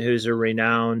Pearson, who's a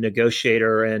renowned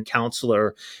negotiator and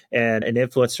counselor, and an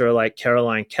influencer like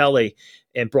Caroline Kelly,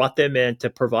 and brought them in to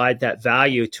provide that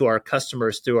value to our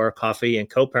customers through our coffee and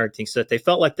co-parenting so that they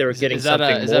felt like they were getting something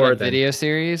more. Is that a video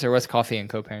series, or what's coffee and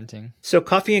co-parenting? So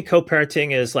coffee and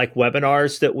co-parenting is like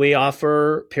webinars that we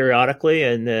offer periodically,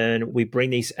 and then we bring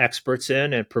these experts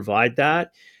in and provide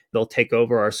that. They'll take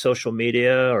over our social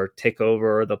media or take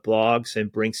over the blogs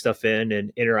and bring stuff in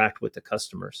and interact with the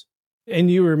customers. And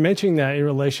you were mentioning that in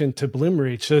relation to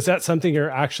Bloomreach. So is that something you're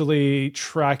actually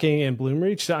tracking in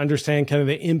Bloomreach to understand kind of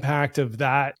the impact of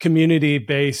that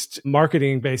community-based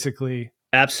marketing, basically?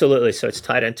 Absolutely. So it's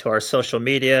tied into our social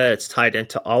media. It's tied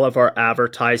into all of our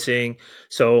advertising.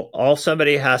 So all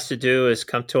somebody has to do is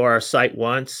come to our site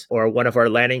once or one of our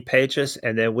landing pages,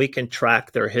 and then we can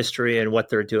track their history and what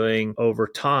they're doing over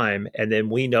time. And then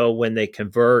we know when they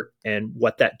convert and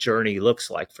what that journey looks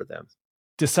like for them.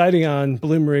 Deciding on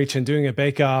Bloomreach and doing a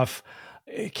bake-off,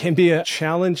 it can be a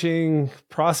challenging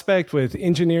prospect with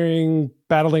engineering,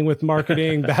 battling with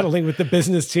marketing, battling with the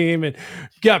business team, and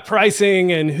you got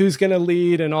pricing and who's going to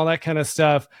lead and all that kind of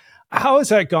stuff. How has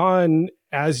that gone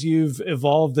as you've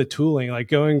evolved the tooling, like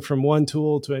going from one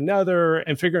tool to another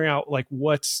and figuring out like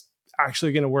what's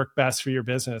actually going to work best for your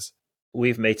business?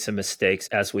 We've made some mistakes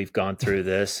as we've gone through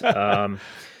this.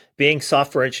 Being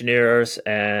software engineers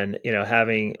and,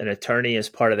 having an attorney as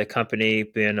part of the company,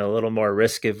 being a little more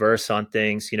risk averse on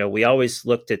things, we always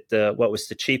looked at what was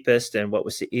the cheapest and what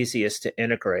was the easiest to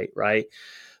integrate, right?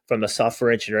 From a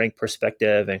software engineering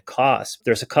perspective and cost.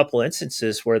 There's a couple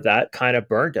instances where that kind of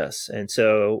burned us. And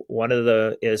so one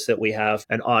of is that we have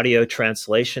an audio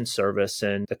translation service,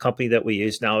 and the company that we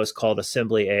use now is called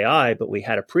Assembly AI, but we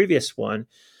had a previous one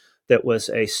that was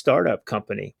a startup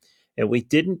company. And we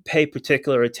didn't pay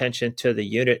particular attention to the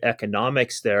unit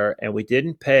economics there, and we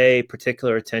didn't pay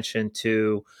particular attention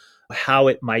to how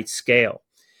it might scale.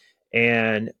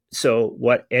 And so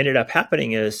what ended up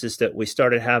happening is that we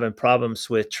started having problems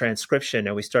with transcription,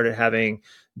 and we started having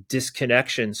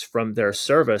disconnections from their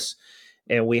service.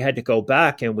 And we had to go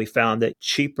back, and we found that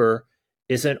cheaper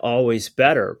isn't always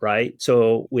better, right?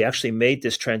 So we actually made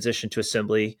this transition to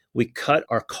Assembly. We cut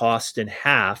our cost in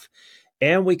half,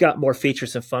 and we got more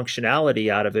features and functionality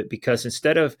out of it, because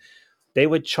instead of, they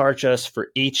would charge us for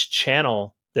each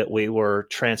channel that we were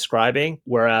transcribing,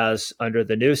 whereas under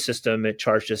the new system, it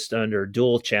charged us under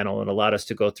dual channel and allowed us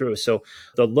to go through. So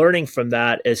the learning from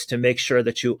that is to make sure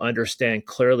that you understand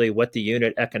clearly what the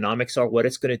unit economics are, what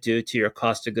it's going to do to your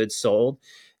cost of goods sold,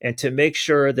 and to make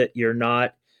sure that you're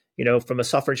not, from a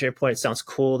software engineering point, it sounds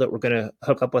cool that we're going to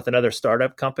hook up with another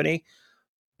startup company.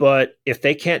 But if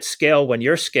they can't scale when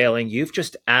you're scaling, you've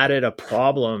just added a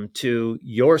problem to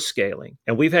your scaling.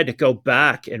 And we've had to go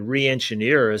back and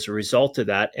re-engineer as a result of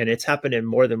that. And it's happened in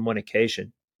more than one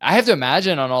occasion. I have to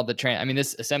imagine on all the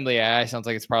this Assembly AI sounds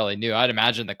like it's probably new. I'd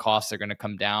imagine the costs are going to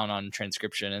come down on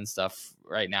transcription and stuff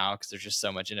right now, because there's just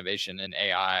so much innovation in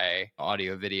AI,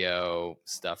 audio, video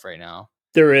stuff right now.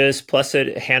 There is, plus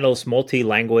it handles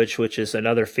multi-language, which is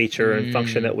another feature and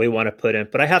function that we want to put in.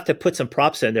 But I have to put some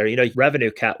props in there.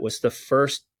 Revenue Cat was the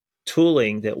first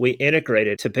tooling that we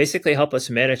integrated to basically help us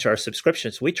manage our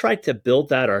subscriptions. We tried to build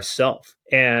that ourselves,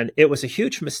 and it was a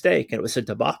huge mistake, and it was a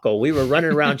debacle. We were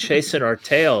running around chasing our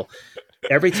tail.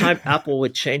 every time Apple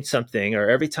would change something or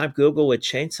every time Google would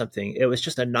change something, it was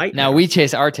just a nightmare. Now we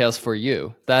chase our tails for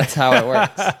you. That's how it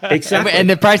works. Exactly. And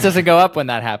the price doesn't go up when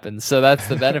that happens. So that's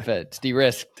the benefit. It's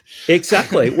de-risked.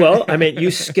 Exactly. Well, I mean,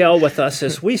 you scale with us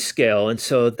as we scale. And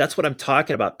so that's what I'm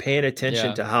talking about, paying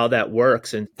attention to how that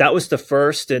works. And that was the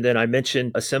first. And then I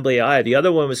mentioned Assembly AI. The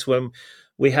other one was when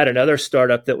we had another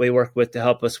startup that we worked with to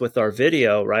help us with our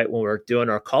video, right? When we were doing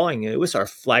our calling, it was our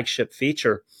flagship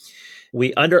feature.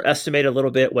 We underestimated a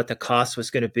little bit what the cost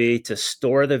was going to be to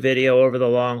store the video over the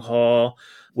long haul.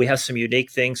 We have some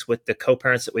unique things with the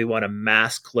co-parents that we want to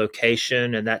mask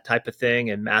location and that type of thing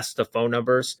and mask the phone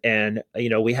numbers. And,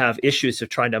 we have issues of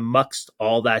trying to mux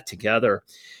all that together.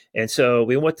 And so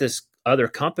we went this other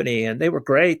company and they were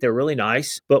great. They're really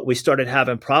nice, but we started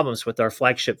having problems with our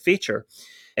flagship feature.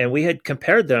 And we had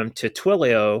compared them to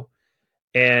Twilio.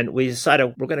 And we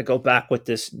decided we're going to go back with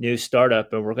this new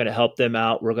startup and we're going to help them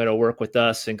out. We're going to work with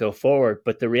us and go forward.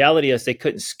 But the reality is they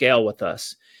couldn't scale with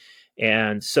us.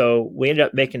 And so we ended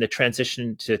up making the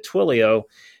transition to Twilio.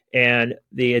 And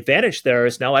the advantage there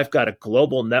is now I've got a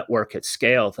global network at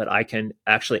scale that I can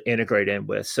actually integrate in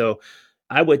with. So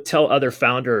I would tell other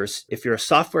founders, if you're a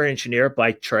software engineer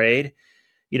by trade,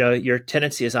 your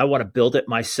tendency is I want to build it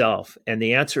myself. And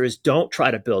the answer is don't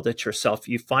try to build it yourself.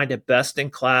 You find it best in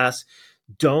class.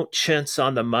 Don't chintz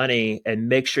on the money and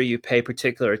make sure you pay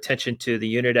particular attention to the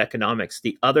unit economics.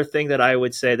 The other thing that I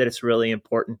would say that it's really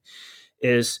important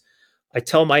is I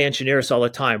tell my engineers all the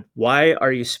time, why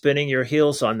are you spinning your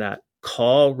heels on that?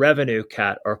 Call Revenue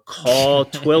Cat or call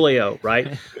Twilio,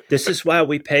 right? This is why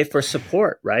we pay for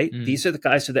support, right? These are the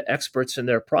guys who are the experts in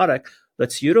their product.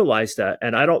 Let's utilize that.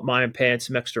 And I don't mind paying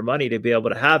some extra money to be able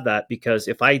to have that, because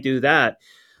if I do that,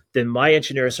 then my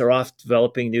engineers are off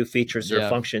developing new features or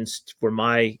functions for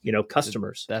my,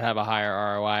 customers that have a higher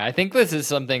ROI. I think this is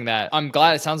something that I'm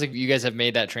glad it sounds like you guys have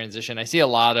made that transition. I see a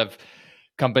lot of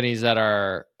companies that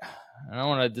are, I don't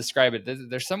want to describe it,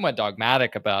 they're somewhat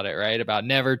dogmatic about it, right? About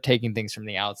never taking things from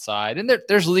the outside. And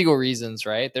there's legal reasons,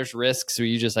 right? There's risks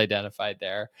you just identified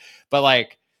there. But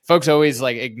folks always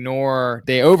ignore,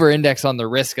 they over-index on the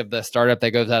risk of the startup that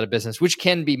goes out of business, which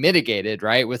can be mitigated,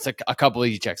 right? With a couple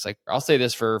easy checks. I'll say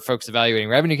this for folks evaluating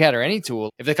Revenue Cat or any tool.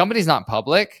 If the company's not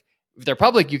public, if they're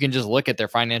public, you can just look at their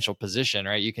financial position,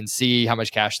 right? You can see how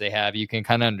much cash they have. You can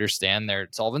kind of understand their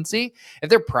solvency. If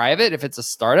they're private, if it's a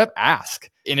startup, ask.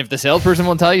 And if the salesperson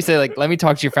will tell you, say let me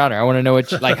talk to your founder. I want to know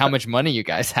how much money you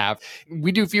guys have.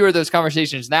 We do fewer of those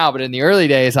conversations now, but in the early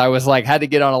days, I was had to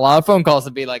get on a lot of phone calls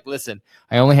and be listen,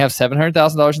 I only have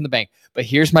 $700,000 in the bank, but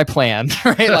here's my plan,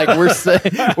 right?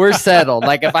 We're settled.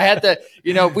 If I had to,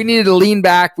 if we needed to lean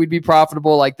back, we'd be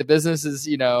profitable. The business is,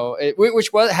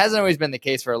 hasn't always been the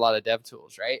case for a lot of dev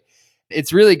tools, right?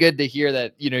 It's really good to hear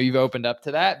that, you've opened up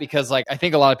to that, because I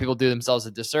think a lot of people do themselves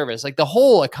a disservice. The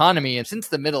whole economy, and since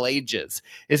the Middle Ages,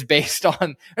 is based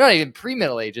on, not even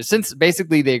pre-Middle Ages, since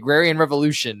basically the agrarian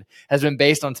revolution has been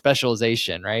based on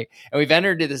specialization, right? And we've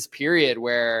entered into this period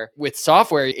where with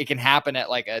software, it can happen at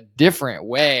a different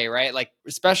way, right?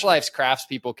 Specialized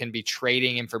craftspeople can be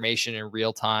trading information in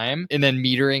real time and then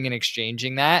metering and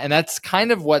exchanging that. And that's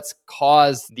kind of what's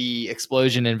caused the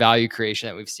explosion in value creation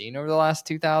that we've seen over the last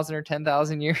 2,000 or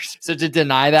 10,000 years. So to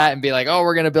deny that and be oh,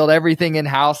 we're going to build everything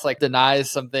in-house,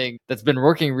 denies something that's been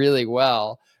working really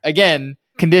well. Again,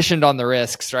 conditioned on the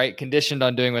risks, right? Conditioned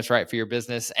on doing what's right for your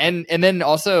business. And then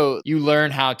also you learn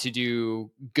how to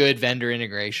do good vendor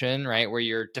integration, right? Where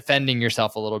you're defending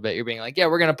yourself a little bit. You're being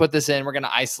we're going to put this in, we're going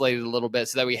to isolate it a little bit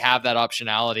so that we have that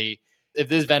optionality. If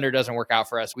this vendor doesn't work out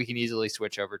for us, we can easily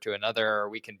switch over to another, or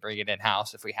we can bring it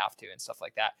in-house if we have to and stuff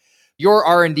like that. Your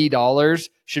R&D dollars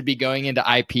should be going into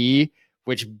IP,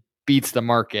 which beats the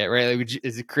market, right? Which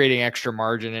is creating extra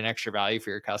margin and extra value for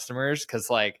your customers, because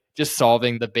just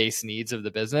solving the base needs of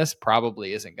the business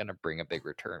probably isn't going to bring a big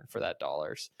return for that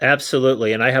dollars.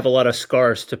 Absolutely. And I have a lot of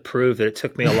scars to prove that it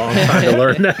took me a long time to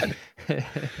learn that.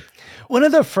 One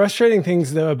of the frustrating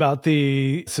things, though, about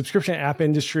the subscription app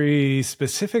industry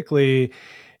specifically,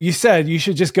 you said you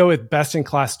should just go with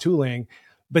best-in-class tooling.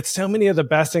 But so many of the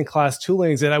best-in-class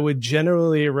toolings that I would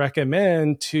generally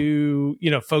recommend to,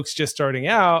 folks just starting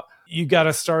out, you got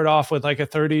to start off with a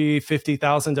 $30,000,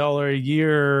 $50,000 a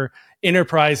year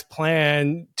enterprise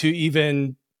plan to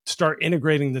even start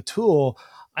integrating the tool.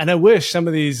 And I wish some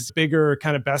of these bigger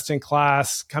kind of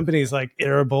best-in-class companies like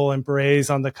Iterable and Braze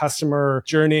on the customer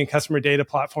journey and customer data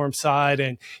platform side,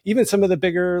 and even some of the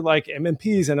bigger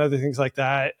MMPs and other things like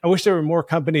that, I wish there were more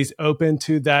companies open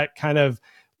to that kind of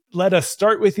let us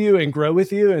start with you and grow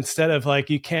with you instead of like,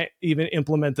 you can't even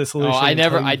implement the solution.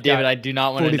 Oh, David, I do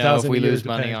not want to know if we lose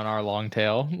money on our long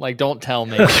tail. Like, don't tell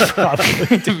me.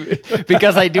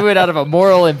 Because I do it out of a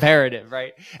moral imperative,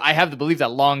 right? I have the belief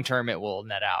that long-term it will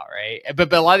net out, right?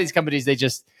 But a lot of these companies,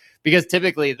 because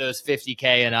typically those 50K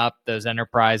and up, those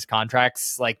enterprise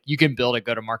contracts, like you can build a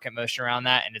go-to-market motion around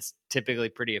that. And it's typically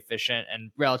pretty efficient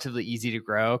and relatively easy to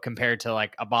grow compared to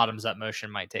like a bottoms-up motion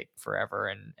might take forever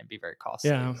and be very costly.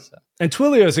 Yeah. So. And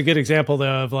Twilio is a good example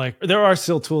though of like, there are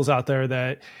still tools out there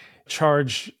that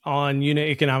charge on unit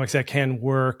economics that can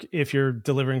work if you're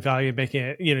delivering value, making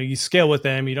it, you scale with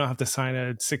them. You don't have to sign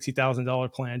a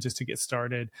 $60,000 plan just to get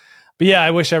started. But yeah,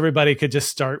 I wish everybody could just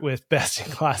start with best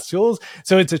in class tools.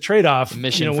 So it's a trade-off.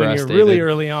 When you're really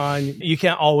early on, you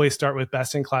can't always start with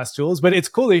best in class tools, but it's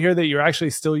cool to hear that you're actually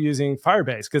still using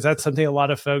Firebase, because that's something a lot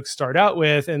of folks start out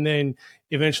with and then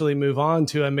eventually move on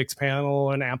to a mixed panel,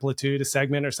 an Amplitude, a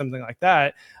Segment, or something like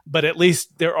that. But at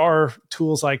least there are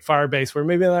tools like Firebase where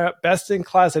maybe they're not best in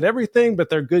class at everything,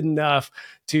 but they're good enough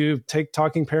to take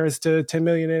TalkingParents to 10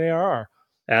 million in ARR.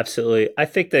 Absolutely. I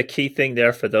think the key thing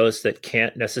there for those that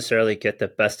can't necessarily get the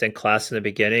best in class in the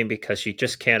beginning because you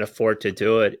just can't afford to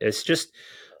do it is just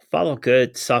follow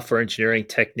good software engineering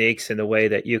techniques in the way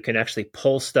that you can actually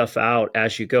pull stuff out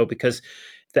as you go. Because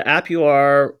the app you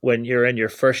are when you're in your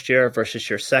first year versus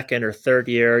your second or third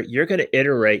year, you're going to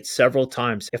iterate several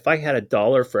times. If I had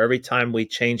 $1 for every time we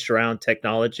changed around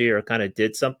technology or kind of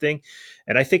did something,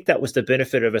 and I think that was the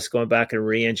benefit of us going back and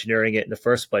re-engineering it in the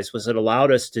first place, was it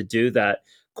allowed us to do that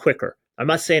quicker. I'm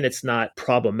not saying it's not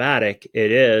problematic.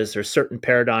 It is. There's certain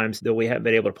paradigms that we haven't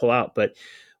been able to pull out, but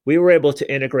we were able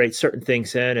to integrate certain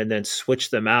things in and then switch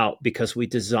them out because we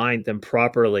designed them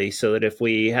properly so that if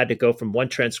we had to go from one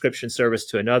transcription service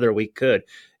to another, we could.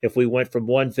 If we went from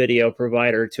one video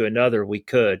provider to another, we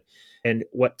could. And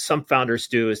what some founders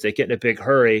do is they get in a big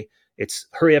hurry. It's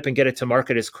hurry up and get it to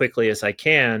market as quickly as I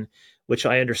can, which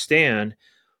I understand.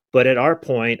 But at our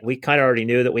point, we kind of already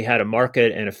knew that we had a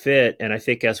market and a fit. And I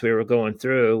think as we were going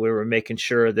through, we were making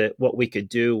sure that what we could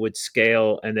do would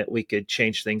scale and that we could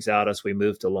change things out as we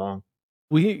moved along.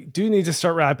 We do need to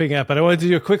start wrapping up, but I wanted to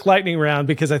do a quick lightning round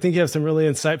because I think you have some really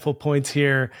insightful points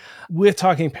here. With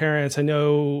TalkingParents, I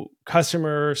know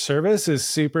customer service is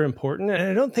super important, and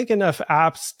I don't think enough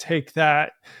apps take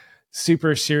that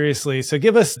super seriously. So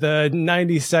give us the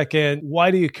 90-second, why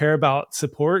do you care about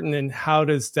support? And then how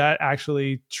does that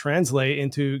actually translate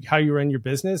into how you run your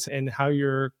business and how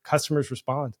your customers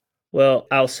respond? Well,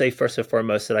 I'll say first and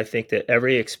foremost that I think that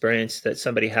every experience that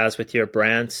somebody has with your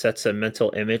brand sets a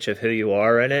mental image of who you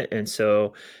are in it. And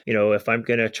so, if I'm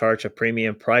going to charge a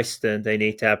premium price, then they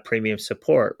need to have premium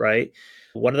support, right?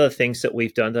 One of the things that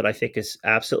we've done that I think is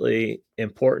absolutely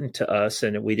important to us,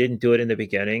 and we didn't do it in the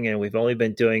beginning, and we've only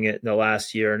been doing it in the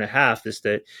last year and a half, is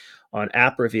that on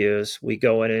app reviews, we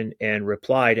go in and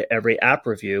reply to every app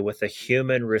review with a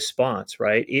human response,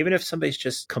 right? Even if somebody's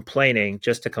just complaining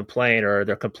just to complain, or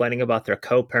they're complaining about their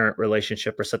co-parent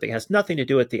relationship or something, it has nothing to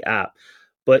do with the app.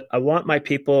 But I want my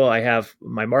people, I have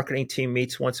my marketing team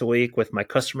meets once a week with my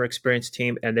customer experience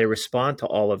team, and they respond to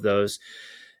all of those.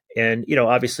 And,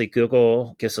 obviously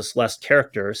Google gives us less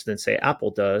characters than say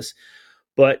Apple does,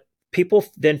 but people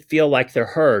then feel like they're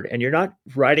heard, and you're not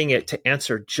writing it to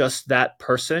answer just that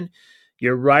person.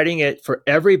 You're writing it for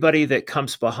everybody that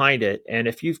comes behind it. And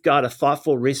if you've got a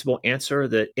thoughtful, reasonable answer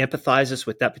that empathizes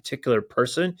with that particular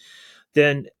person,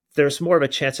 then there's more of a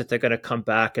chance that they're going to come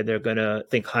back and they're going to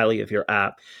think highly of your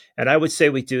app. And I would say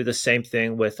we do the same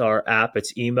thing with our app.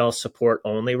 It's email support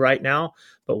only right now.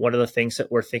 But one of the things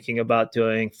that we're thinking about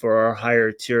doing for our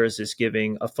higher tiers is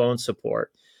giving a phone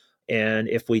support. And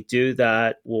if we do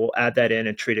that, we'll add that in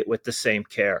and treat it with the same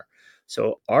care.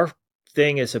 So our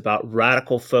thing is about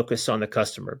radical focus on the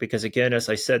customer, because again, as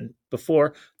I said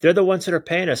before, they're the ones that are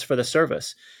paying us for the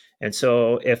service. And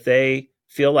so if they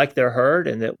feel like they're heard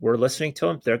and that we're listening to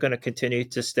them, they're going to continue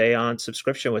to stay on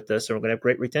subscription with us, and we're going to have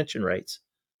great retention rates.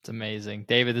 It's amazing.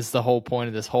 David, this is the whole point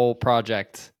of this whole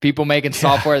project. People making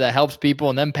software that helps people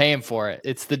and then paying for it.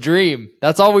 It's the dream.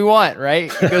 That's all we want,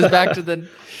 right? It goes back to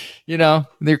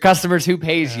your customers who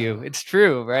pays you. It's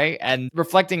true, right? And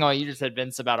reflecting on what you just said,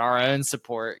 Vince, about our own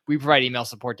support, we provide email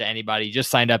support to anybody. You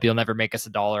just signed up. You'll never make us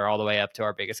 $1 all the way up to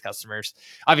our biggest customers.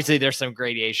 Obviously, there's some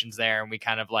gradations there, and we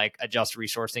kind of adjust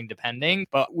resourcing depending,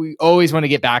 but we always want to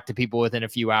get back to people within a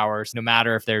few hours, no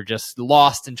matter if they're just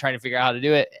lost and trying to figure out how to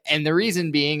do it. And the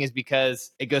reason being is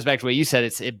because it goes back to what you said.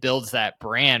 It builds that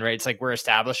brand, right? It's like we're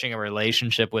establishing a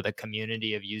relationship with a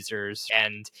community of users,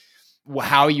 and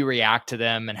how you react to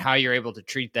them and how you're able to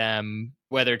treat them,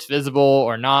 whether it's visible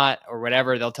or not or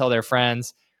whatever, they'll tell their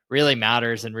friends, really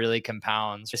matters and really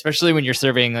compounds, especially when you're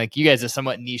serving like you guys, a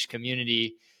somewhat niche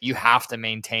community. You have to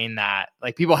maintain that.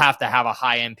 Like people have to have a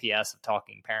high NPS of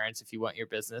Talking Parents if you want your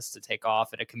business to take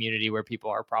off in a community where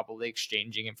people are probably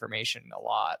exchanging information a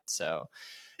lot. So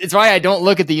it's why I don't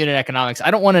look at the unit economics. I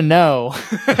don't want to know,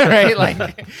 right?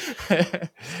 Like,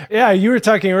 yeah, you were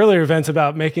talking earlier, Vince,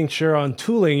 about making sure on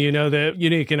tooling, the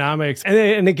unit economics.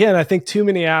 And again, I think too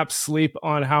many apps sleep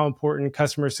on how important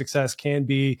customer success can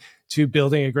be to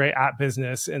building a great app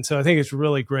business. And so I think it's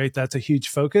really great. That's a huge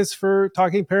focus for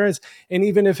Talking Parents. And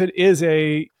even if it is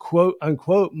a quote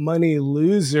unquote money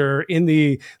loser in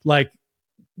the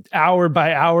hour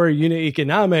by hour unit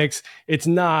economics, it's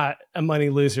not a money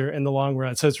loser in the long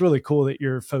run. So it's really cool that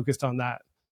you're focused on that.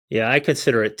 Yeah, I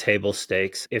consider it table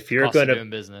stakes. If you're going to doing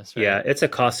business, right? Yeah, it's a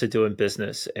cost of doing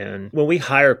business. And when we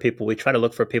hire people, we try to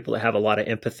look for people that have a lot of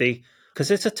empathy, because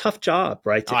it's a tough job,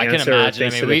 right? To answer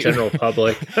things to the general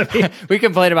public. We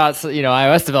complain about,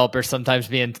 iOS developers sometimes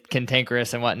being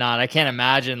cantankerous and whatnot. I can't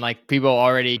imagine like people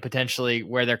already potentially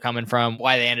where they're coming from,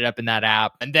 why they ended up in that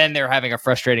app, and then they're having a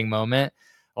frustrating moment.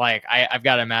 Like I've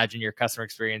got to imagine your customer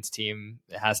experience team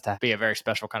has to be a very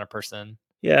special kind of person.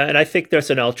 Yeah, and I think there's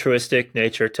an altruistic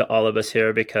nature to all of us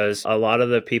here, because a lot of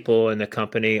the people in the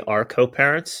company are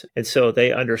co-parents. And so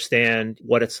they understand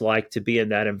what it's like to be in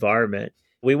that environment.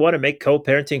 We want to make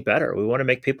co-parenting better. We want to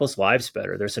make people's lives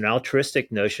better. There's an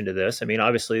altruistic notion to this. I mean,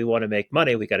 obviously, we want to make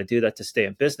money. We got to do that to stay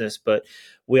in business. But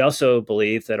we also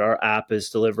believe that our app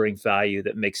is delivering value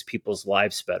that makes people's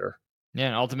lives better. Yeah,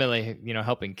 and ultimately,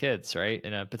 helping kids, right,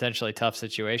 in a potentially tough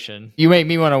situation. You make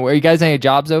me want to. Are you guys any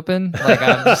jobs open? Like,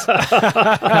 I'm just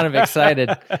kind of excited.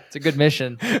 It's a good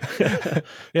mission.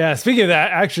 Yeah. Speaking of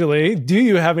that, actually, do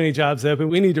you have any jobs open?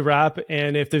 We need to wrap.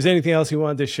 And if there's anything else you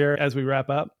wanted to share as we wrap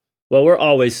up. Well, we're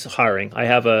always hiring. I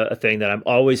have a thing that I'm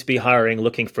always be hiring,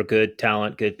 looking for good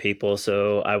talent, good people.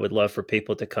 So I would love for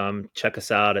people to come check us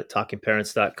out at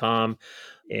TalkingParents.com.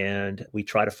 And we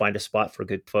try to find a spot for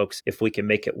good folks if we can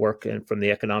make it work from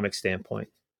the economic standpoint.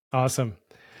 Awesome.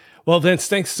 Well, Vince,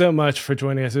 thanks so much for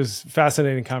joining us. It was a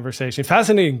fascinating conversation,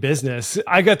 fascinating business.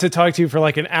 I got to talk to you for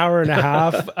like an hour and a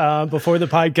half before the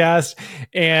podcast,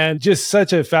 and just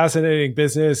such a fascinating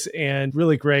business and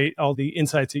really great, all the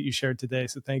insights that you shared today.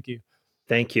 So thank you.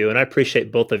 Thank you. And I appreciate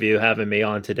both of you having me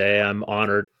on today. I'm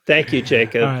honored. Thank you,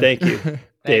 Jacob. Right. Thank you,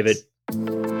 David.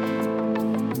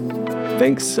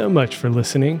 Thanks so much for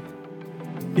listening.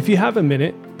 If you have a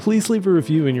minute, please leave a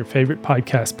review in your favorite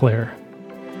podcast player.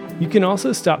 You can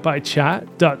also stop by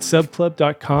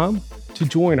chat.subclub.com to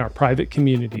join our private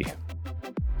community.